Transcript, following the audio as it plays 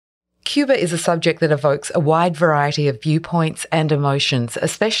Cuba is a subject that evokes a wide variety of viewpoints and emotions,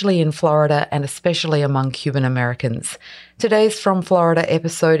 especially in Florida and especially among Cuban Americans. Today's From Florida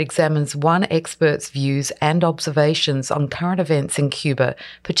episode examines one expert's views and observations on current events in Cuba,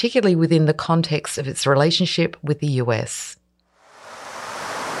 particularly within the context of its relationship with the US.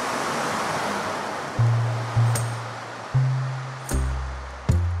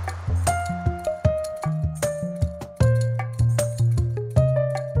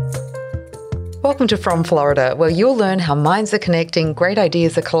 Welcome to From Florida, where you'll learn how minds are connecting, great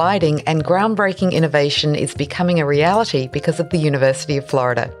ideas are colliding, and groundbreaking innovation is becoming a reality because of the University of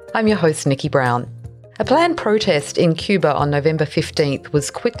Florida. I'm your host, Nikki Brown. A planned protest in Cuba on November 15th was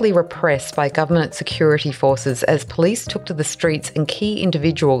quickly repressed by government security forces as police took to the streets and key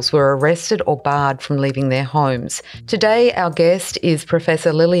individuals were arrested or barred from leaving their homes. Today, our guest is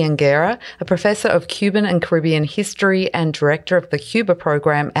Professor Lillian Guerra, a professor of Cuban and Caribbean history and director of the Cuba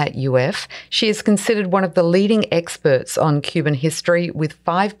program at UF. She is considered one of the leading experts on Cuban history with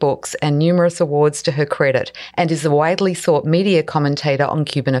 5 books and numerous awards to her credit, and is a widely sought media commentator on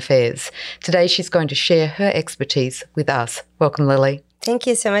Cuban affairs. Today, she's going to share her expertise with us. Welcome, Lily. Thank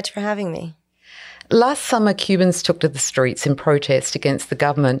you so much for having me. Last summer, Cubans took to the streets in protest against the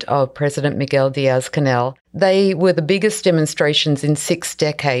government of President Miguel Diaz-Canel. They were the biggest demonstrations in 6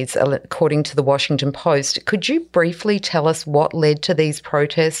 decades, according to the Washington Post. Could you briefly tell us what led to these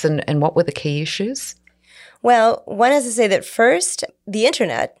protests and what were the key issues? Well, one has to say that first, the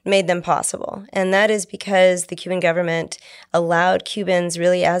internet made them possible. And that is because the Cuban government allowed Cubans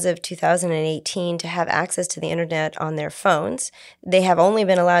really as of 2018 to have access to the internet on their phones. They have only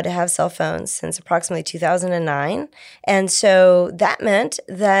been allowed to have cell phones since approximately 2009. And so that meant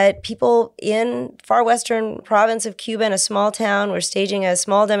that people in far western province of Cuba, in a small town, were staging a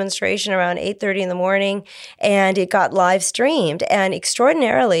small demonstration around 8:30 in the morning, and it got live streamed. And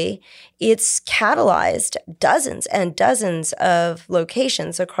extraordinarily, it's catalyzed dozens and dozens of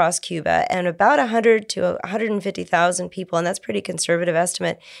locations across Cuba, and about 100 to 150,000 people, and that's a pretty conservative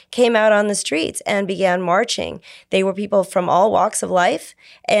estimate, came out on the streets and began marching. They were people from all walks of life,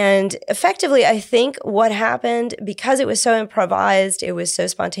 and effectively, I think what happened, because it was so improvised, it was so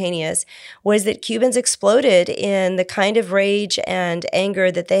spontaneous, was that Cubans exploded in the kind of rage and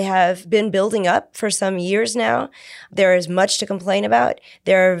anger that they have been building up for some years now. There is much to complain about.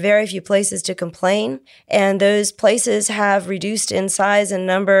 There are very few places to complain, and those places have reduced in size and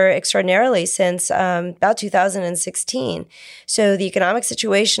number extraordinarily since about 2016. So the economic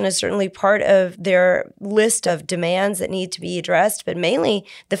situation is certainly part of their list of demands that need to be addressed, but mainly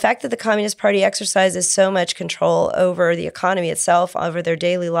the fact that the Communist Party exercises so much control over the economy itself, over their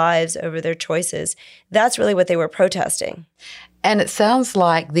daily lives, over their choices. That's really what they were protesting. And it sounds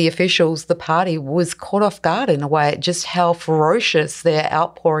like the officials, the party, was caught off guard in a way, just how ferocious their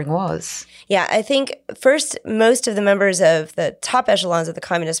outpouring was. Yeah, I think first, most of the members of the top echelons of the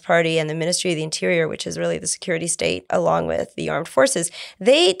Communist Party and the Ministry of the Interior, which is really the security state along with the armed forces,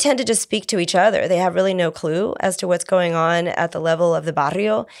 they tend to just speak to each other. They have really no clue as to what's going on at the level of the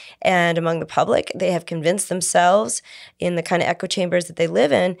barrio and among the public. They have convinced themselves in the kind of echo chambers that they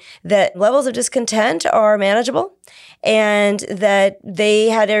live in that levels of discontent are manageable and that they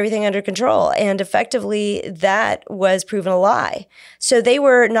had everything under control. And effectively, that was proven a lie. So they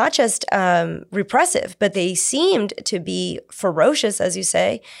were not just repressive, but they seemed to be ferocious, as you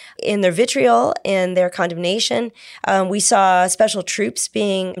say, in their vitriol, in their condemnation. We saw special troops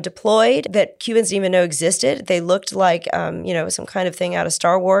being deployed that Cubans didn't even know existed. They looked like, some kind of thing out of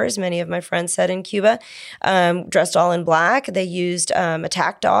Star Wars, many of my friends said in Cuba, dressed all in black. They used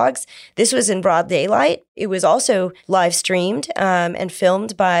attack dogs. This was in broad daylight. It was also live streamed and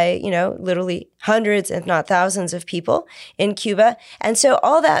filmed by, literally hundreds, if not thousands of people in Cuba. And so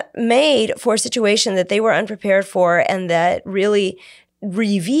all that made for a situation that they were unprepared for and that really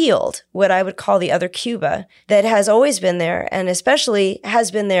revealed what I would call the other Cuba that has always been there and especially has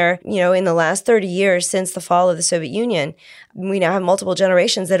been there, in the last 30 years since the fall of the Soviet Union. We now have multiple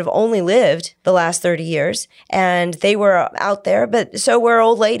generations that have only lived the last 30 years, and they were out there, but so were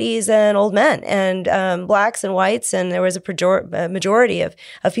old ladies and old men and blacks and whites, and there was a majority of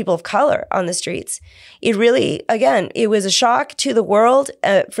people of color on the streets. It really, again, it was a shock to the world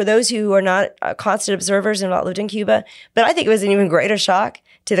for those who are not constant observers and not lived in Cuba, but I think it was an even greater shock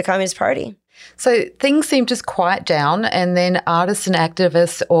to the Communist Party. So things seemed to quiet down, and then artists and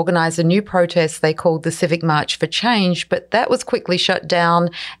activists organised a new protest they called the Civic March for Change, but that was quickly shut down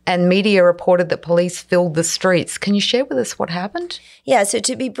and media reported that police filled the streets. Can you share with us what happened? Yeah, so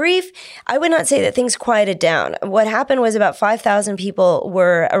to be brief, I would not say that things quieted down. What happened was about 5,000 people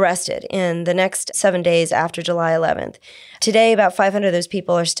were arrested in the next 7 days after July 11th. Today, about 500 of those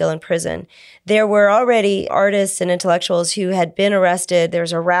people are still in prison. There were already artists and intellectuals who had been arrested.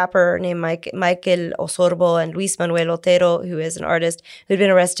 There's a rapper named Michael Osorbo and Luis Manuel Otero, who is an artist, who'd been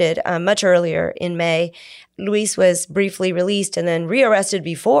arrested much earlier in May. Luis was briefly released and then rearrested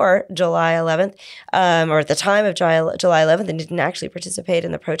before July 11th, or at the time of July 11th, and didn't actually participate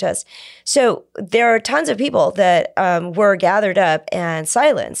in the protest. So there are tons of people that were gathered up and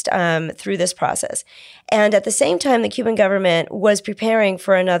silenced through this process. And at the same time, the Cuban government was preparing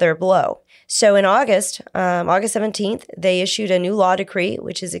for another blow. So in August 17th, they issued a new law decree,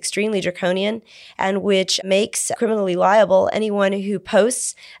 which is extremely draconian and which makes criminally liable anyone who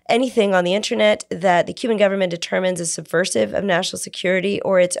posts anything on the internet that the Cuban government determines is subversive of national security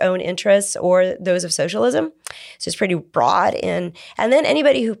or its own interests or those of socialism. So it's pretty broad. And then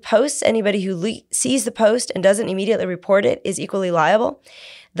anybody who posts, anybody who sees the post and doesn't immediately report it is equally liable.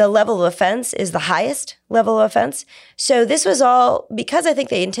 The level of offense is the highest level of offense. So this was all because I think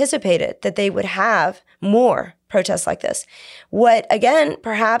they anticipated that they would have more protests like this. What, again,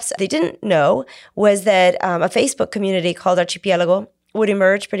 perhaps they didn't know was that a Facebook community called Archipelago would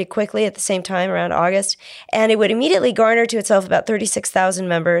emerge pretty quickly at the same time around August, and it would immediately garner to itself about 36,000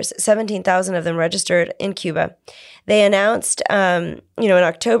 members, 17,000 of them registered in Cuba. They announced, in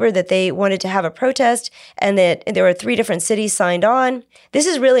October that they wanted to have a protest and that there were 3 different cities signed on. This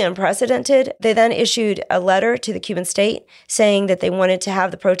is really unprecedented. They then issued a letter to the Cuban state saying that they wanted to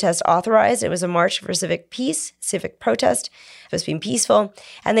have the protest authorized. It was a march for civic peace, civic protest. It was being peaceful.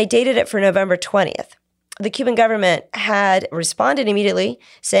 And they dated it for November 20th. The Cuban government had responded immediately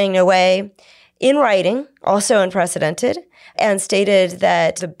saying no way, in writing, also unprecedented, and stated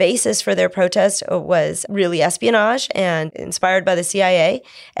that the basis for their protest was really espionage and inspired by the CIA,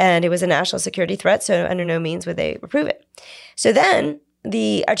 and it was a national security threat, so under no means would they approve it. So then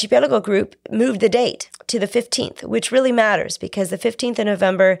the Archipelago group moved the date to the 15th, which really matters because the 15th of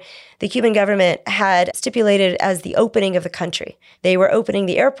November, the Cuban government had stipulated as the opening of the country. They were opening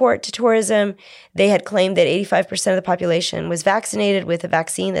the airport to tourism. They had claimed that 85% of the population was vaccinated with a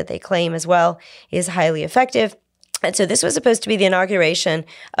vaccine that they claim as well is highly effective. And so this was supposed to be the inauguration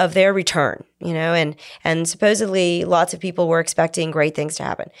of their return, and supposedly lots of people were expecting great things to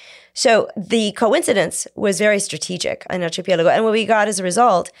happen. So the coincidence was very strategic on Archipelago. And what we got as a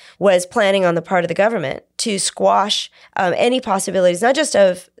result was planning on the part of the government to squash any possibilities, not just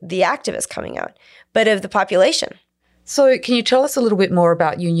of the activists coming out, but of the population. So can you tell us a little bit more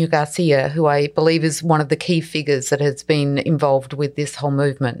about Eugenio Garcia, who I believe is one of the key figures that has been involved with this whole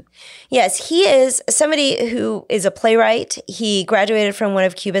movement? Yes, he is somebody who is a playwright. He graduated from one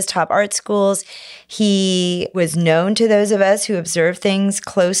of Cuba's top art schools. He was known to those of us who observe things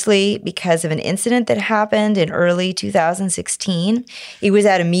closely because of an incident that happened in early 2016. It was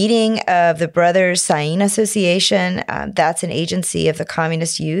at a meeting of the Brothers Sain Association. That's an agency of the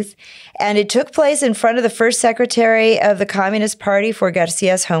Communist Youth. And it took place in front of the first secretary of the Communist Party for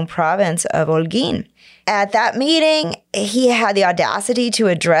Garcia's home province of Holguín. At that meeting, he had the audacity to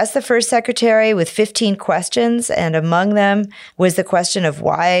address the first secretary with 15 questions, and among them was the question of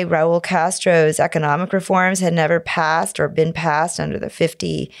why Raul Castro's economic reforms had never passed or been passed under the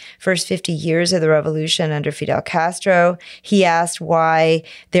first 50 years of the revolution under Fidel Castro. He asked why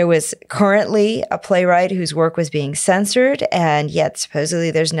there was currently a playwright whose work was being censored, and yet supposedly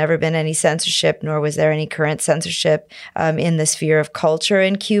there's never been any censorship, nor was there any current censorship in the sphere of culture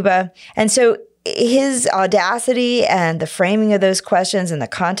in Cuba. And so his audacity and the framing of those questions and the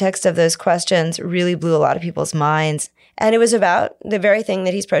context of those questions really blew a lot of people's minds. And it was about the very thing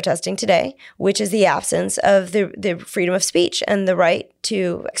that he's protesting today, which is the absence of the freedom of speech and the right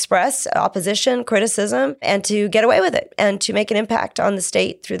to express opposition, criticism, and to get away with it and to make an impact on the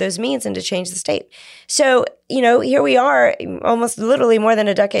state through those means and to change the state. So, here we are almost literally more than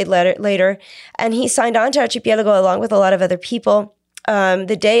a decade later, and he signed on to Archipelago along with a lot of other people.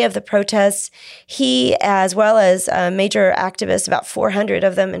 The day of the protests, he, as well as major activists, about 400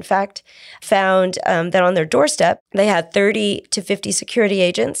 of them, in fact, found that on their doorstep, they had 30 to 50 security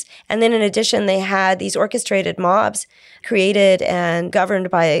agents. And then in addition, they had these orchestrated mobs created and governed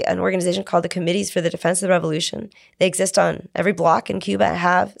by an organization called the Committees for the Defense of the Revolution. They exist on every block in Cuba,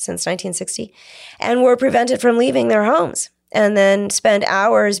 have since 1960, and were prevented from leaving their homes. and then spend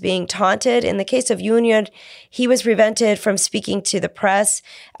hours being taunted. In the case of Junior, he was prevented from speaking to the press.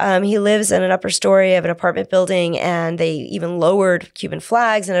 He lives in an upper story of an apartment building, and they even lowered Cuban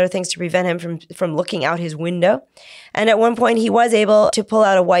flags and other things to prevent him from looking out his window. And at one point, he was able to pull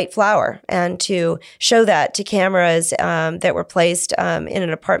out a white flower and to show that to cameras that were placed in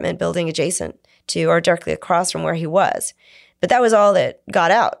an apartment building adjacent to or directly across from where he was. But that was all that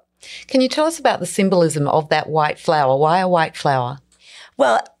got out. Can you tell us about the symbolism of that white flower? Why a white flower?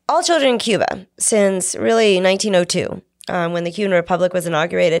 Well, all children in Cuba, since really 1902, when the Cuban Republic was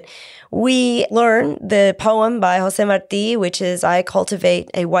inaugurated, we learn the poem by José Martí, which is I cultivate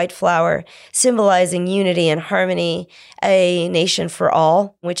a white flower, symbolizing unity and harmony, a nation for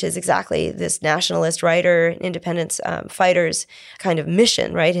all, which is exactly this nationalist writer, independence fighter's kind of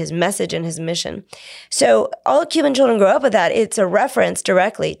mission, right? His message and his mission. So all Cuban children grow up with that. It's a reference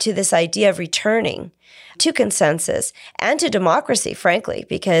directly to this idea of returning to consensus and to democracy, frankly,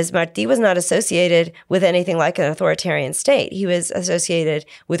 because Martí was not associated with anything like an authoritarian state. He was associated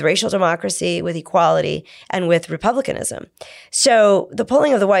with racial democracy, with equality, and with republicanism. So the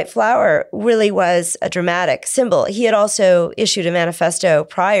pulling of the white flower really was a dramatic symbol. He had also issued a manifesto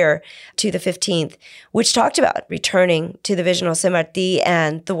prior to the 15th, which talked about returning to the vision of José Martí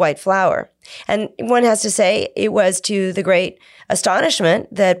and the white flower. And one has to say it was to the great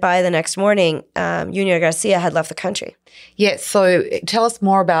astonishment that by the next morning, Junior Garcia had left the country. Yes, so tell us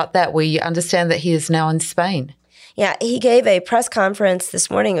more about that. We understand that he is now in Spain. Yeah, he gave a press conference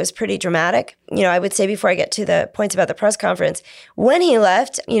this morning. It was pretty dramatic. I would say before I get to the points about the press conference, when he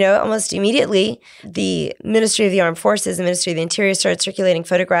left, almost immediately, the Ministry of the Armed Forces, the Ministry of the Interior started circulating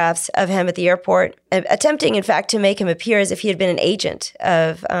photographs of him at the airport, attempting, in fact, to make him appear as if he had been an agent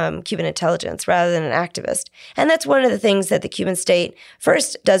of Cuban intelligence rather than an activist. And that's one of the things that the Cuban state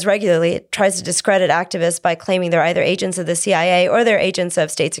first does regularly. It tries to discredit activists by claiming they're either agents of the CIA or they're agents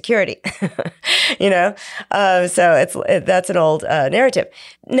of state security. So that's an old narrative.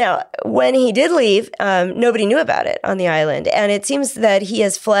 Now, when he did leave, nobody knew about it on the island. And it seems that he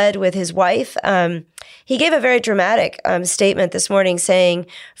has fled with his wife. He gave a very dramatic statement this morning saying,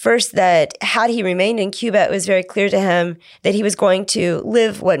 first, that had he remained in Cuba, it was very clear to him that he was going to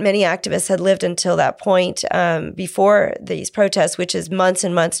live what many activists had lived until that point before these protests, which is months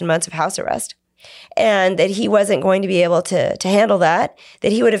and months and months of house arrest. And that he wasn't going to be able to handle that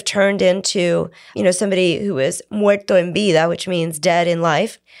he would have turned into, somebody who was muerto en vida, which means dead in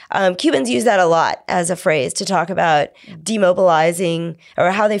life. Cubans use that a lot as a phrase to talk about demobilizing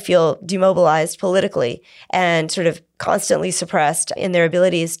or how they feel demobilized politically and sort of constantly suppressed in their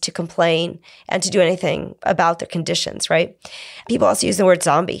abilities to complain and to do anything about their conditions, right? People also use the word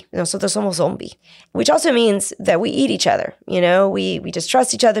zombie. Nosotros somos zombie, which also means that we eat each other. We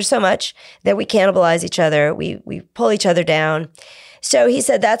distrust each other so much that we cannibalize each other. We pull each other down. So he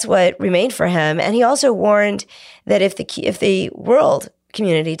said that's what remained for him. And he also warned that if the world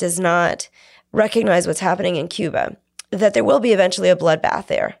community does not recognize what's happening in Cuba, that there will be eventually a bloodbath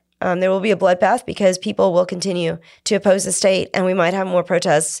there. There will be a bloodbath because people will continue to oppose the state, and we might have more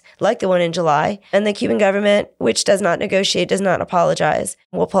protests like the one in July. And the Cuban government, which does not negotiate, does not apologize,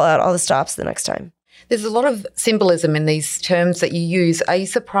 will pull out all the stops the next time. There's a lot of symbolism in these terms that you use. Are you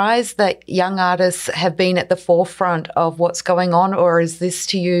surprised that young artists have been at the forefront of what's going on, or is this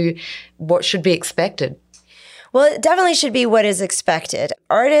to you what should be expected? Well, it definitely should be what is expected.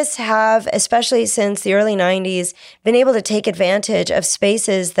 Artists have, especially since the early 90s, been able to take advantage of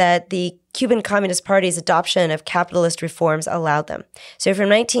spaces that the Cuban Communist Party's adoption of capitalist reforms allowed them. So from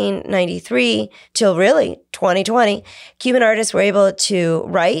 1993 till really 2020, Cuban artists were able to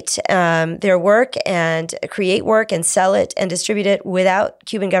write their work and create work and sell it and distribute it without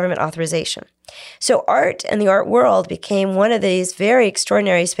Cuban government authorization. So art and the art world became one of these very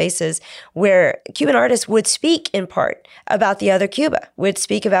extraordinary spaces where Cuban artists would speak in part about the other Cuba, would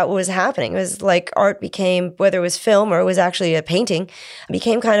speak about what was happening. It was like art became, whether it was film or it was actually a painting,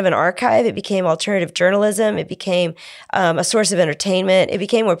 became kind of an archive. It became alternative journalism. It became a source of entertainment. It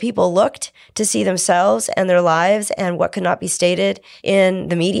became where people looked to see themselves and their lives and what could not be stated in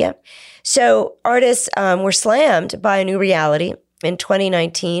the media. So artists were slammed by a new reality in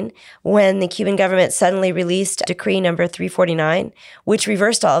 2019 when the Cuban government suddenly released Decree number 349, which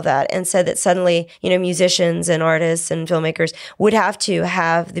reversed all of that and said that suddenly, musicians and artists and filmmakers would have to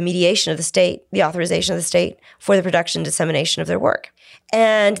have the mediation of the state, the authorization of the state for the production and dissemination of their work.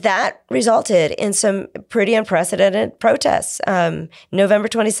 And that resulted in some pretty unprecedented protests. November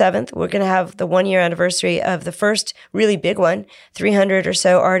 27th, we're going to have the 1-year anniversary of the first really big one. 300 or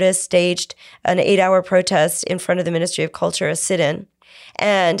so artists staged an 8-hour protest in front of the Ministry of Culture, a sit-in.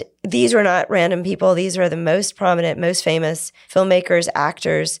 And these were not random people. These are the most prominent, most famous filmmakers,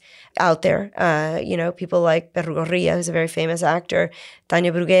 actors out there. People like Berrugorria, who's a very famous actor,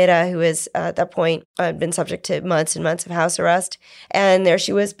 Tania Bruguera, who is at that point been subject to months and months of house arrest. And there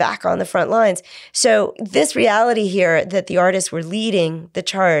she was back on the front lines. So this reality here that the artists were leading the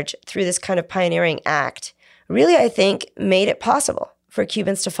charge through this kind of pioneering act really, I think, made it possible for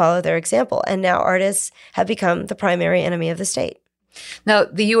Cubans to follow their example. And now artists have become the primary enemy of the state. Now,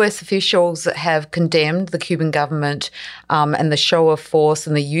 the US officials have condemned the Cuban government and the show of force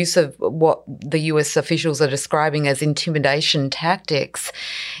and the use of what the US officials are describing as intimidation tactics.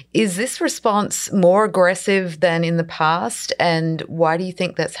 Is this response more aggressive than in the past? And why do you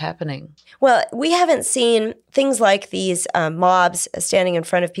think that's happening? Well, we haven't seen things like these mobs standing in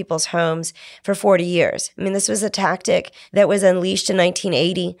front of people's homes for 40 years. I mean, this was a tactic that was unleashed in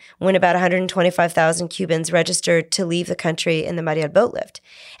 1980 when about 125,000 Cubans registered to leave the country in the Mariel boat lift.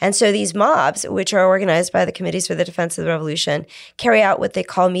 And so these mobs, which are organized by the Committees for the Defense of the Revolution, carry out what they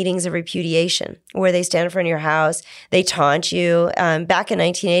call meetings of repudiation, where they stand in front of your house, they taunt you. Back in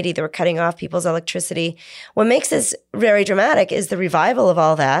 1980, they were cutting off people's electricity. What makes this very dramatic is the revival of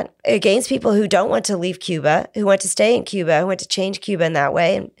all that against people who don't want to leave Cuba, who want to stay in Cuba, who want to change Cuba in that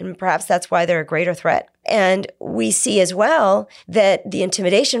way. And perhaps that's why they're a greater threat. And we see as well that the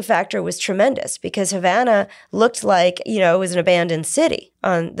intimidation factor was tremendous because Havana looked like, it was an abandoned city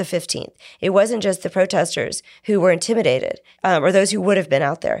on the 15th. It wasn't just the protesters who were intimidated or those who would have been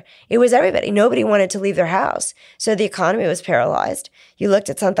out there. It was everybody. Nobody wanted to leave their house. So the economy was paralyzed. You looked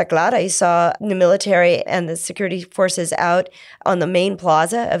at Santa Clara, you saw the military and the security forces out on the main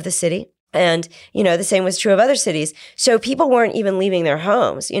plaza of the city. And, the same was true of other cities. So people weren't even leaving their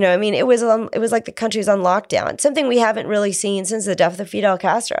homes. It was like the country was on lockdown, something we haven't really seen since the death of Fidel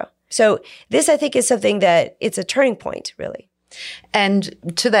Castro. So this, I think, is something that it's a turning point, really. And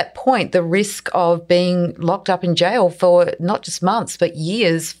to that point, the risk of being locked up in jail for not just months, but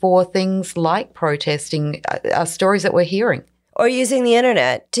years for things like protesting are stories that we're hearing. Or using the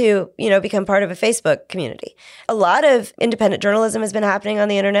internet to, become part of a Facebook community. A lot of independent journalism has been happening on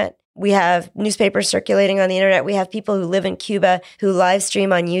the internet. We have newspapers circulating on the internet. We have people who live in Cuba who live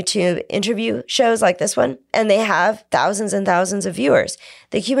stream on YouTube interview shows like this one, and they have thousands and thousands of viewers.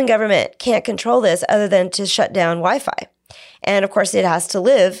 The Cuban government can't control this other than to shut down Wi-Fi. And of course, it has to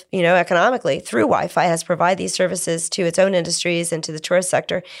live, economically through Wi-Fi, it has to provide these services to its own industries and to the tourist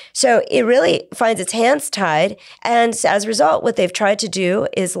sector. So it really finds its hands tied. And as a result, what they've tried to do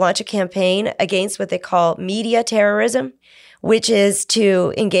is launch a campaign against what they call media terrorism, which is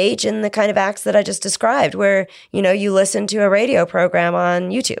to engage in the kind of acts that I just described, where, you listen to a radio program on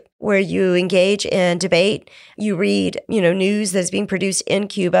YouTube, where you engage in debate, you read, news that's being produced in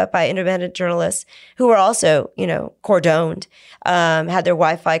Cuba by independent journalists who are also, cordoned, had their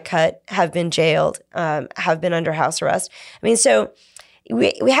Wi-Fi cut, have been jailed, have been under house arrest. So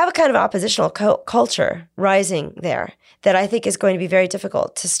we have a kind of oppositional culture rising there that I think is going to be very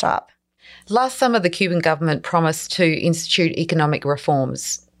difficult to stop. Last summer, the Cuban government promised to institute economic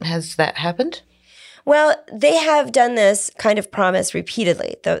reforms. Has that happened? Well, they have done this kind of promise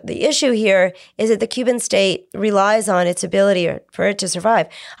repeatedly. The issue here is that the Cuban state relies on its ability, or for it to survive,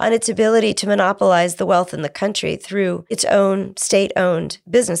 on its ability to monopolize the wealth in the country through its own state-owned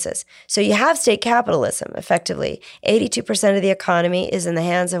businesses. So you have state capitalism, effectively. 82% of the economy is in the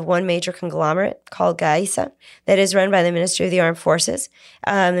hands of one major conglomerate called GAISA that is run by the Ministry of the Armed Forces.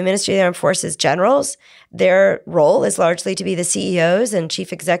 The Ministry of the Armed Forces generals, their role is largely to be the CEOs and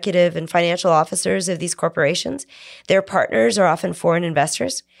chief executive and financial officers of these corporations. Their partners are often foreign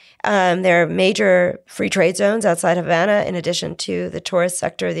investors. There are major free trade zones outside Havana, in addition to the tourist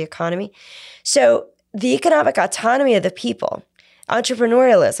sector of the economy. So the economic autonomy of the people,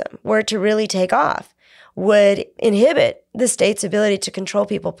 entrepreneurialism, were to really take off, would inhibit the state's ability to control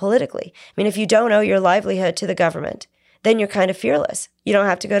people politically. If you don't owe your livelihood to the government, then you're kind of fearless. You don't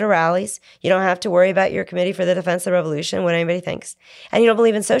have to go to rallies. You don't have to worry about your Committee for the Defense of the Revolution, what anybody thinks. And you don't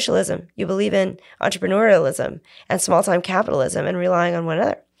believe in socialism. You believe in entrepreneurialism and small-time capitalism and relying on one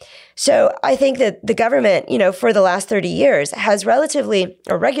another. So I think that the government, for the last 30 years has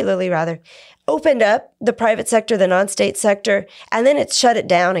regularly rather, opened up the private sector, the non-state sector, and then it's shut it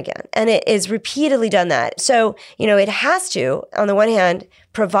down again. And it is repeatedly done that. So, it has to, on the one hand,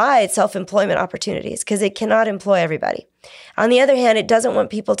 provide self-employment opportunities because it cannot employ everybody. On the other hand, it doesn't want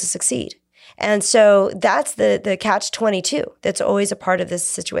people to succeed. And so that's the catch-22 that's always a part of this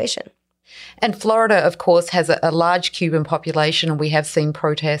situation. And Florida, of course, has a large Cuban population, and we have seen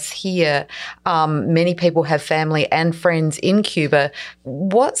protests here. Many people have family and friends in Cuba.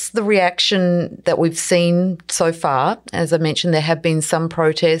 What's the reaction that we've seen so far? As I mentioned, there have been some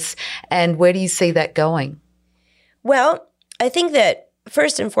protests, and where do you see that going? Well, I think that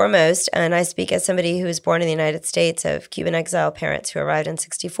first and foremost, and I speak as somebody who was born in the United States of Cuban exile parents who arrived in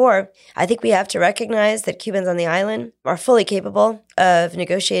 1964, I think we have to recognize that Cubans on the island are fully capable of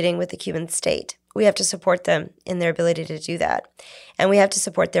negotiating with the Cuban state. We have to support them in their ability to do that. And we have to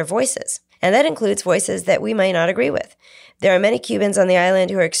support their voices. And that includes voices that we might not agree with. There are many Cubans on the island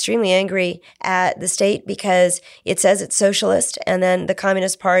who are extremely angry at the state because it says it's socialist, and then the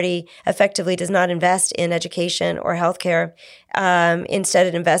Communist Party effectively does not invest in education or healthcare. Instead,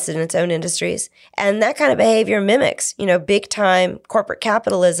 it invested in its own industries. And that kind of behavior mimics, big time corporate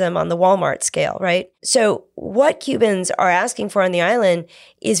capitalism on the Walmart scale, right? So what Cubans are asking for on the island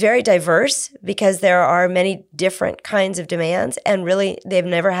is very diverse because there are many different kinds of demands, and really they've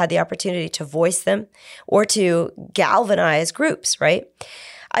never had the opportunity to voice them or to galvanize groups, right?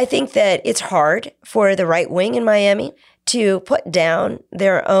 I think that it's hard for the right wing in Miami to put down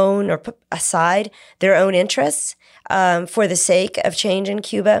their own or put aside their own interests for the sake of change in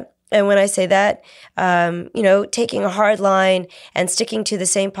Cuba. And when I say that, taking a hard line and sticking to the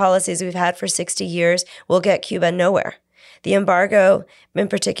same policies we've had for 60 years will get Cuba nowhere. The embargo, in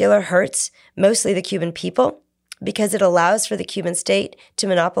particular, hurts mostly the Cuban people because it allows for the Cuban state to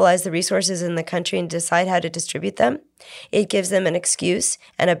monopolize the resources in the country and decide how to distribute them. It gives them an excuse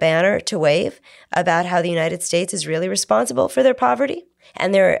and a banner to wave about how the United States is really responsible for their poverty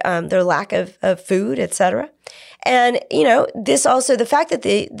and their lack of food, et cetera. And, this also, the fact that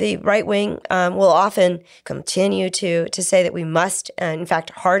the right wing will often continue to say that we must, in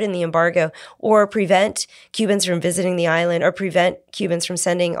fact, harden the embargo or prevent Cubans from visiting the island or prevent Cubans from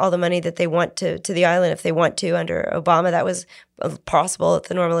sending all the money that they want to the island if they want to. Under Obama, that was possible at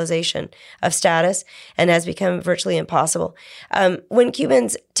the normalization of status and has become virtually impossible. When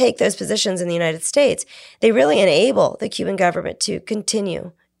Cubans take those positions in the United States, they really enable the Cuban government to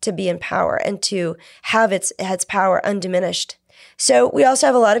continue to be in power and to have its power undiminished. So we also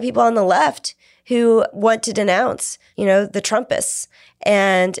have a lot of people on the left who want to denounce, the Trumpists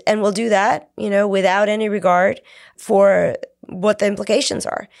and will do that, without any regard for what the implications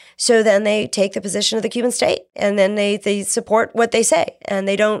are. So then they take the position of the Cuban state and then they support what they say and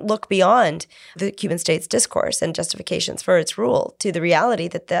they don't look beyond the Cuban state's discourse and justifications for its rule to the reality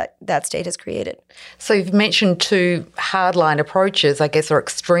that state has created. So you've mentioned two hardline approaches, I guess, or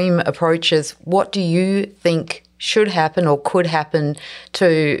extreme approaches. What do you think should happen or could happen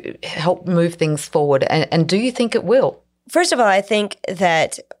to help move things forward? And do you think it will? First of all, I think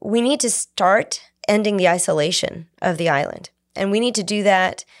that we need to start ending the isolation of the island. And we need to do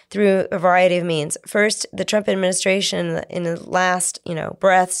that through a variety of means. First, the Trump administration in the last,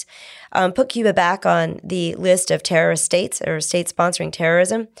 breaths put Cuba back on the list of terrorist states or states sponsoring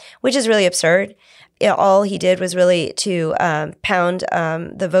terrorism, which is really absurd. All he did was really to pound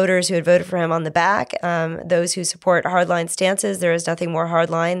the voters who had voted for him on the back, those who support hardline stances. There is nothing more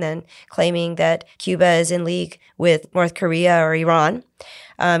hardline than claiming that Cuba is in league with North Korea or Iran.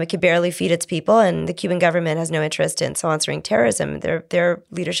 It can barely feed its people, and the Cuban government has no interest in sponsoring terrorism. Their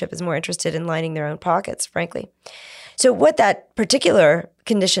leadership is more interested in lining their own pockets, frankly. So what that particular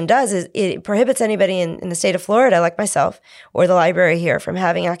condition does is it prohibits anybody in the state of Florida, like myself, or the library here, from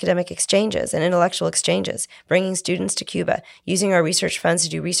having academic exchanges and intellectual exchanges, bringing students to Cuba, using our research funds to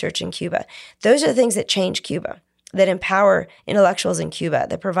do research in Cuba. Those are the things that change Cuba, that empower intellectuals in Cuba,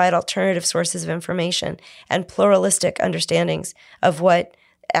 that provide alternative sources of information and pluralistic understandings of what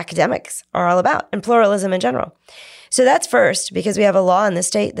academics are all about and pluralism in general. So that's first, because we have a law in the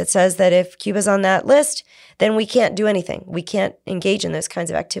state that says that if Cuba's on that list, then we can't do anything. We can't engage in those kinds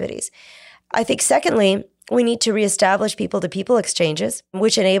of activities. I think secondly, we need to reestablish people-to-people exchanges,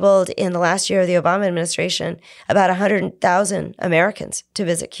 which enabled in the last year of the Obama administration about 100,000 Americans to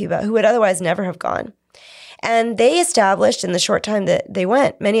visit Cuba who would otherwise never have gone. And they established in the short time that they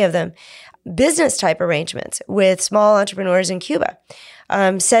went, many of them, business-type arrangements with small entrepreneurs in Cuba.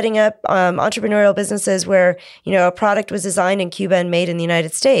 Setting up entrepreneurial businesses where, a product was designed in Cuba and made in the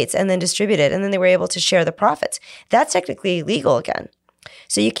United States and then distributed, and then they were able to share the profits. That's technically legal again.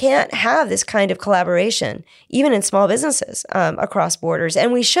 So you can't have this kind of collaboration, even in small businesses across borders.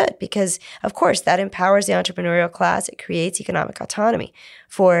 And we should, because, of course, that empowers the entrepreneurial class. It creates economic autonomy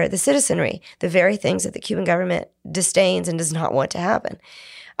for the citizenry, the very things that the Cuban government disdains and does not want to happen.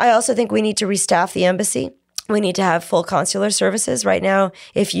 I also think we need to restaff the embassy. We need to have full consular services. Right now,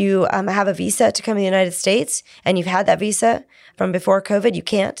 if you have a visa to come to the United States and you've had that visa from before COVID, you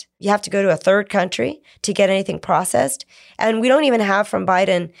can't You have to go to a third country to get anything processed. And we don't even have from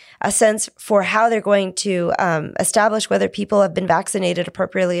Biden a sense for how they're going to establish whether people have been vaccinated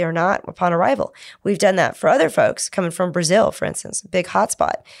appropriately or not upon arrival. We've done that for other folks coming from Brazil, for instance, a big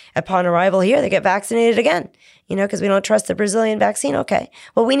hotspot. Upon arrival here, they get vaccinated again, because we don't trust the Brazilian vaccine. Okay.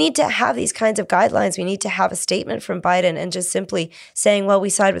 Well, we need to have these kinds of guidelines. We need to have a statement from Biden, and just simply saying, well, we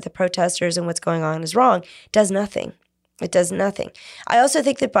side with the protesters and what's going on is wrong does nothing. It does nothing. I also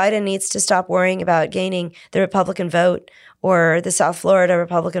think that Biden needs to stop worrying about gaining the Republican vote or the South Florida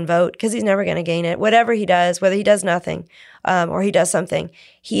Republican vote, because he's never going to gain it. Whatever he does, whether he does nothing or he does something,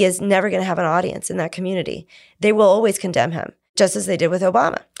 he is never going to have an audience in that community. They will always condemn him, just as they did with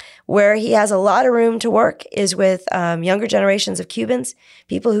Obama. Where he has a lot of room to work is with younger generations of Cubans,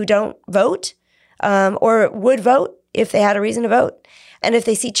 people who don't vote or would vote if they had a reason to vote. And if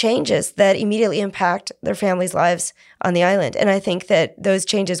they see changes that immediately impact their families' lives on the island. And I think that those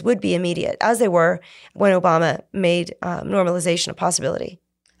changes would be immediate, as they were when Obama made normalization a possibility.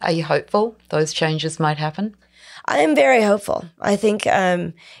 Are you hopeful those changes might happen? I am very hopeful. I think,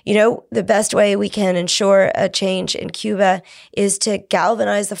 the best way we can ensure a change in Cuba is to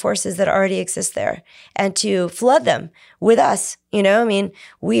galvanize the forces that already exist there and to flood them with us.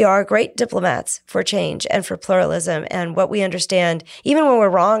 We are great diplomats for change and for pluralism and what we understand. Even when we're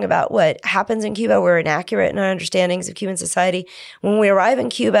wrong about what happens in Cuba, we're inaccurate in our understandings of Cuban society. When we arrive in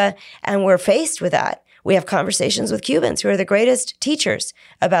Cuba and we're faced with that, we have conversations with Cubans who are the greatest teachers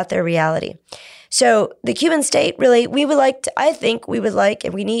about their reality. So the Cuban state, really, we would like,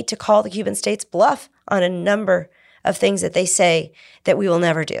 and we need to call the Cuban state's bluff on a number of things that they say that we will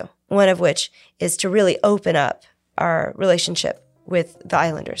never do. One of which is to really open up our relationship with the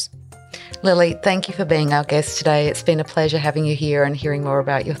islanders. Lily, thank you for being our guest today. It's been a pleasure having you here and hearing more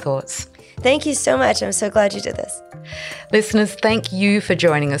about your thoughts. Thank you so much. I'm so glad you did this. Listeners, thank you for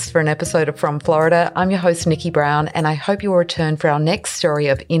joining us for an episode of From Florida. I'm your host, Nikki Brown, and I hope you will return for our next story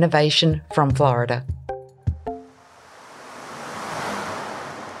of innovation from Florida.